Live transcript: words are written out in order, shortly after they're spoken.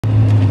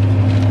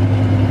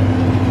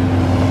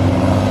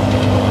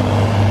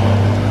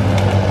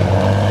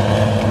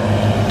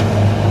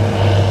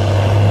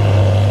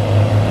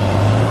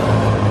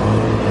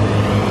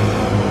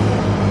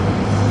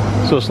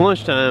So it's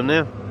lunchtime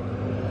now.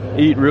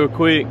 Eat real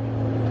quick.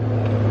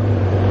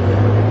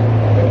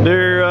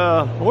 They're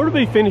ought to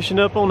be finishing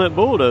up on that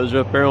bulldozer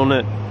up there on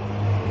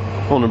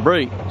the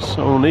brakes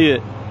on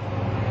it.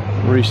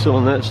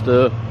 Resealing that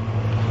stuff.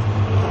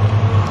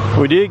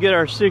 We did get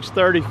our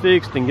 630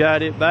 fixed and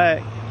got it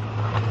back.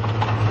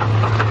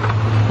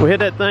 We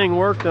had that thing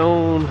worked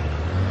on,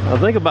 I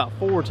think, about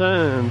 4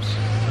 times.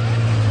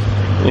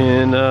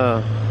 And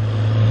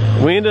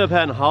we ended up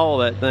having to haul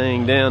that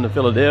thing down to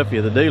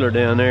Philadelphia, the dealer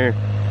down there.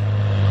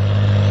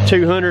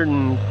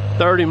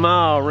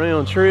 230-mile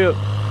round trip.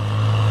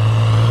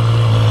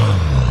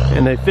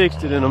 And they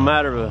fixed it in a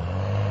matter of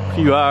a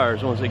few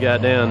hours once it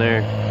got down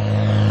there.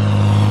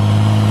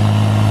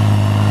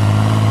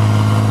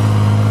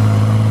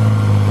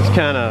 It's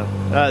kind of,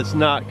 it's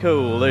not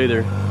cool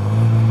either.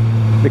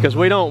 Because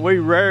we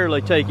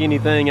rarely take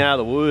anything out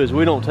of the woods.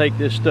 We don't take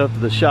this stuff to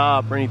the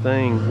shop or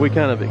anything. We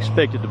kind of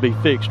expect it to be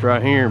fixed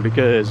right here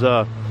because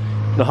to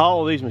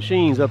haul these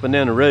machines up and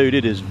down the road,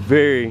 it is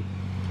very,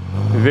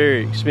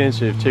 very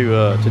expensive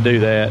to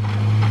do that.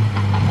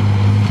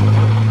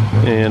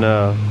 And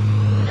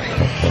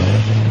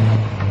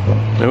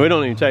we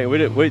don't even take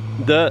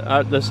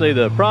let's say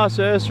the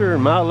processor,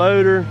 my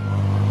loader,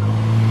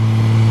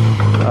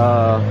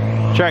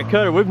 track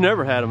cutter, we've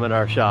never had them at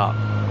our shop.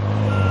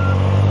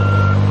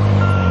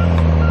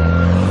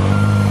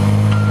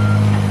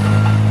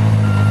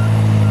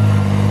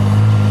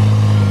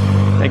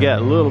 They got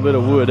a little bit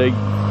of wood they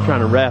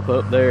trying to wrap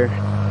up there.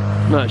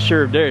 Not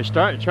sure if they're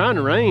trying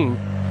to rain.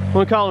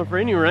 We're calling for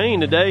any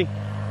rain today.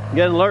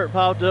 Got an alert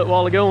popped up a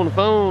while ago on the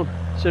phone.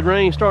 Said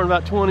rain starting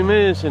about 20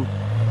 minutes, and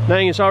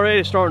dang, it's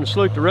already starting to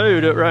slick the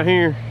road up right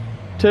here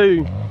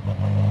too.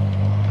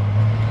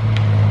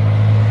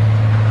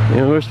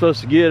 And we're supposed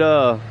to get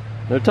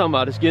they're talking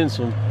about us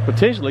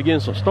potentially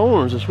getting some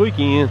storms this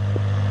weekend.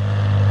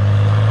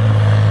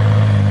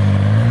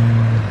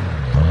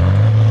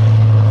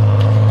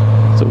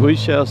 So we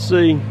shall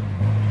see.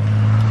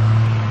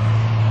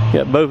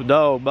 Got both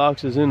dog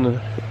boxes in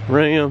the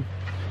Ram.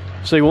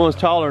 See, one's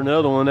taller than the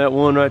other one. That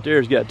one right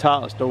there's got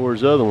top stores.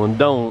 The other one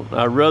don't.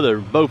 I'd rather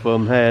both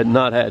of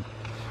them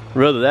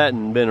rather that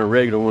and been a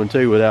regular one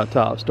too without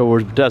top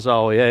stores, but that's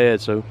all we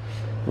had. So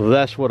well,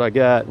 that's what I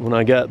got when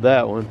I got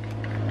that one.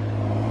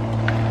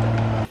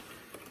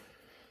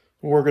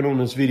 Working on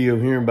this video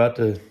here and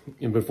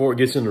before it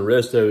gets into the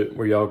rest of it,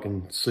 where y'all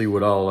can see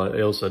what all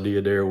else I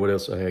did there, what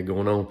else I had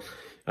going on.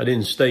 I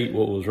didn't state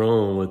what was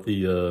wrong with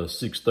the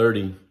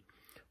 630,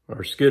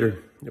 our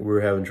skidder that we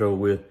were having trouble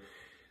with.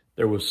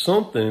 There was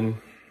something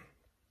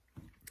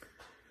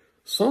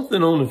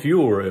on the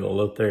fuel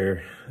rail up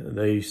there.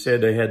 They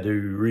said they had to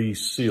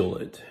reseal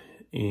it,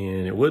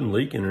 and it wasn't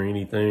leaking or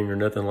anything or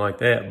nothing like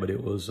that, but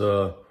it was,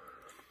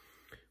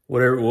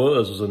 whatever it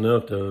was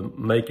enough to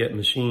make that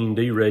machine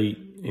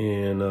derate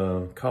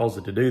and cause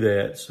it to do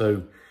that.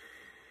 So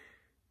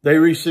they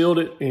resealed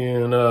it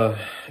and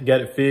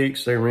got it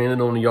fixed. They ran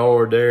it on the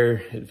yard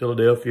there at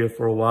Philadelphia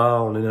for a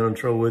while and then had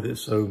trouble with it.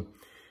 So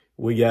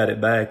we got it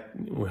back.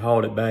 We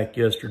hauled it back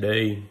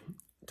yesterday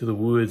to the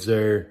woods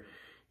there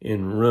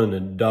and run the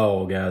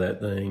dog out of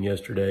that thing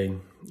yesterday.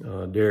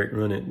 Derek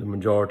run it the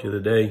majority of the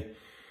day.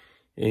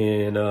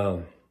 And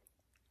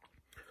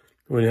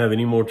we didn't have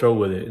any more trouble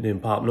with it. It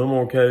didn't pop no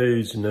more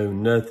codes, no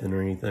nothing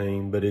or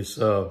anything. But it's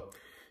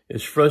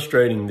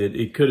frustrating that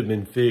it could have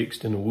been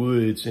fixed in the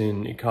woods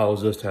and it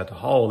caused us to have to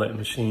haul that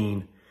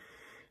machine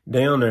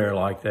down there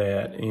like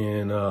that.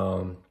 And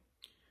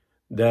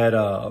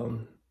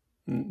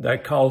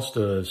that cost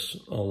us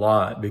a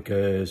lot,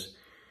 because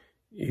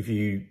if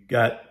you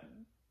got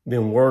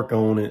them work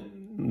on it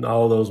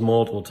all those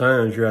multiple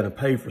times, you're having to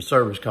pay for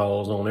service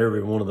calls on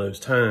every one of those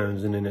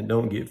times, and then it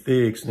don't get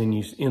fixed, and then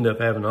you end up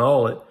having to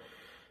haul it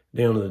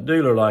down to the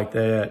dealer like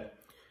that.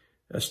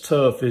 That's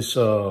tough. It's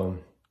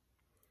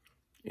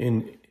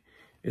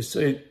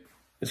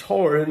it's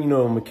hard, you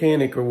know. A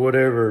mechanic or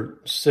whatever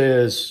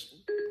says,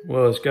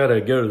 well, it's got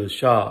to go to the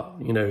shop.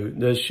 You know,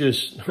 that's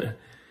just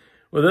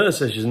with us,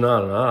 that's just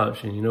not an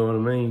option. You know what I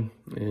mean?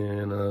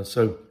 And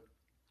so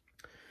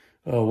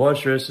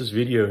watch the rest of this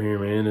video here,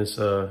 man. It's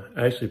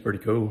actually pretty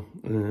cool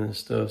and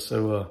stuff.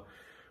 So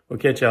we'll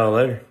catch y'all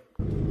later.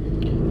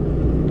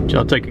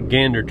 Y'all take a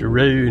gander at the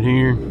road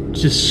here.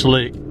 It's just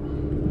slick.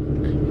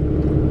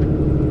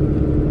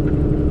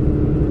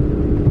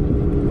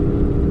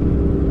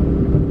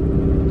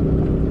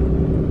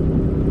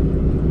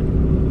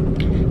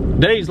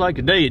 Days like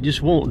today, it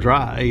just won't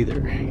dry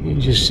either. It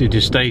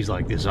just stays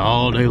like this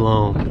all day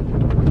long.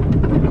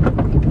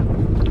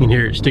 You can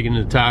hear it sticking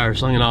to the tire,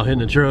 slinging off, hitting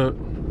the truck.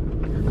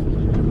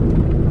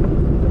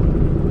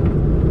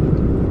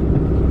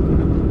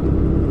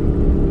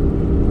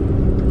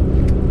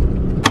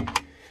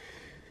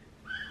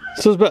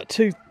 So it's about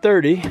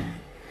 2:30.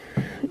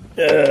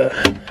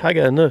 I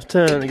got enough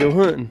time to go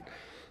hunting.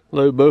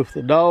 Load both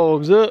the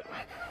dogs up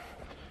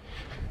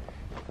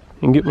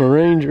and get my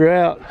Ranger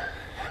out.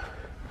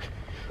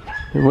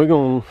 And we're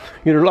gonna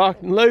get her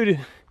locked and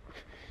loaded.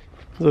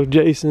 So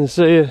Jason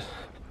said,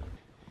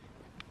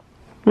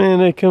 man,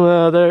 they come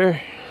out of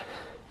there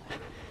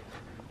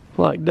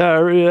Like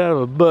diarrhea out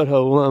of a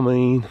butthole, I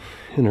mean,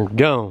 and they're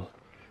gone.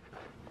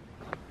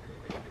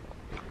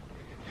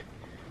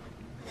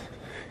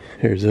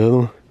 Here's the other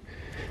one.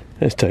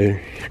 That's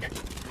Tater.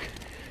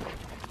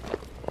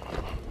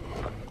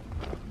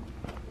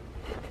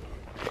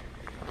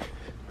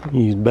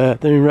 Use the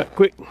bathroom right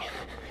quick.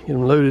 Get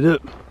them loaded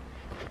up.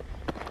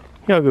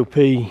 Y'all go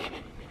pee,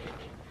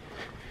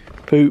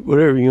 poop,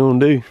 whatever you want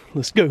to do.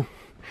 Let's go.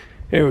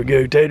 There we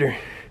go, Tater.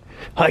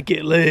 Hike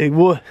that leg,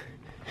 boy.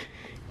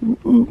 Ooh,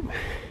 ooh.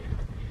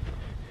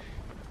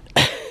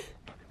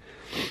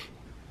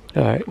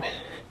 All right.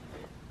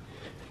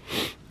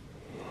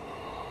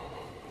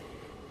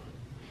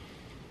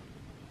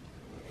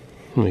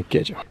 Let me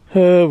catch him.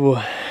 Oh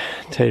boy,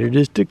 Tater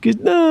just took his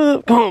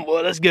dump. Come on,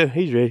 boy, let's go.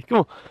 He's ready. Come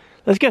on,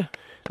 let's go.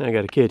 I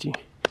gotta catch him.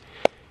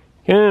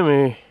 Come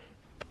here.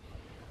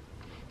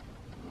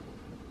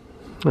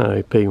 All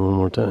right, pee one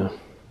more time.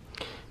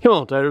 Come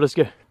on, Tater, let's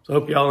go. So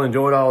hope y'all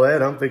enjoyed all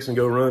that. I'm fixing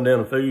to go run down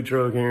a food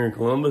truck here in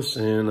Columbus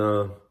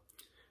and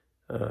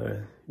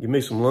give me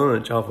some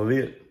lunch off of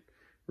it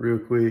real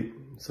quick.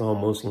 It's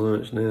almost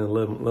lunch now,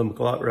 11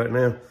 o'clock right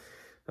now.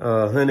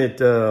 Hunted,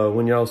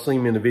 when y'all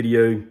seen me in the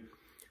video,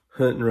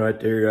 hunting right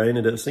there, I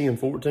ended up seeing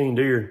 14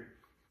 deer.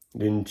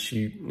 Didn't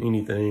shoot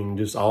anything,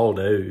 just all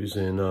does,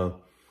 and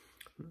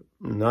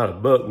not a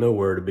buck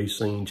nowhere to be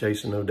seen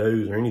chasing no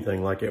does or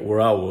anything like that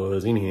where I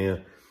was anyhow.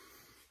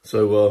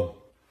 So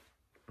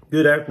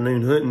good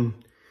afternoon hunting,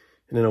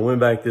 and then I went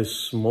back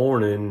this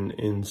morning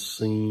and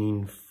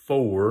seen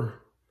 4,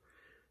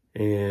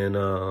 and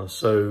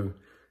so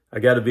I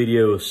got a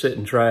video of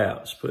setting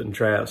traps, putting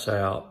traps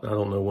out. I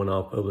don't know when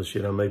I'll publish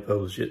it. I may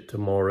publish it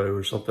tomorrow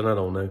or something. I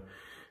don't know.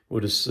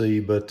 We'll just see.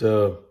 But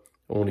I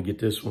want to get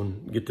this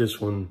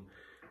one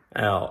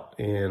out,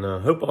 and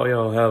hope all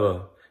y'all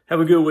have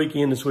a good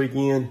weekend this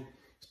weekend.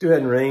 Still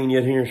hadn't rained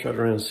yet here. It's right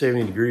around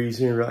 70 degrees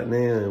here right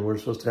now, and we're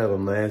supposed to have a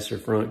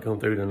massive front come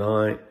through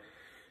tonight,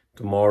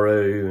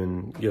 tomorrow,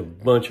 and get a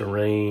bunch of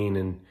rain,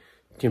 and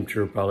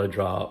temperature will probably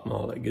drop and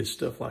all that good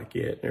stuff like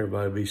that.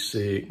 Everybody will be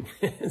sick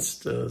and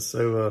stuff.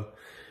 So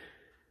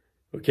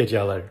we'll catch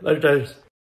y'all later. Later, Toes.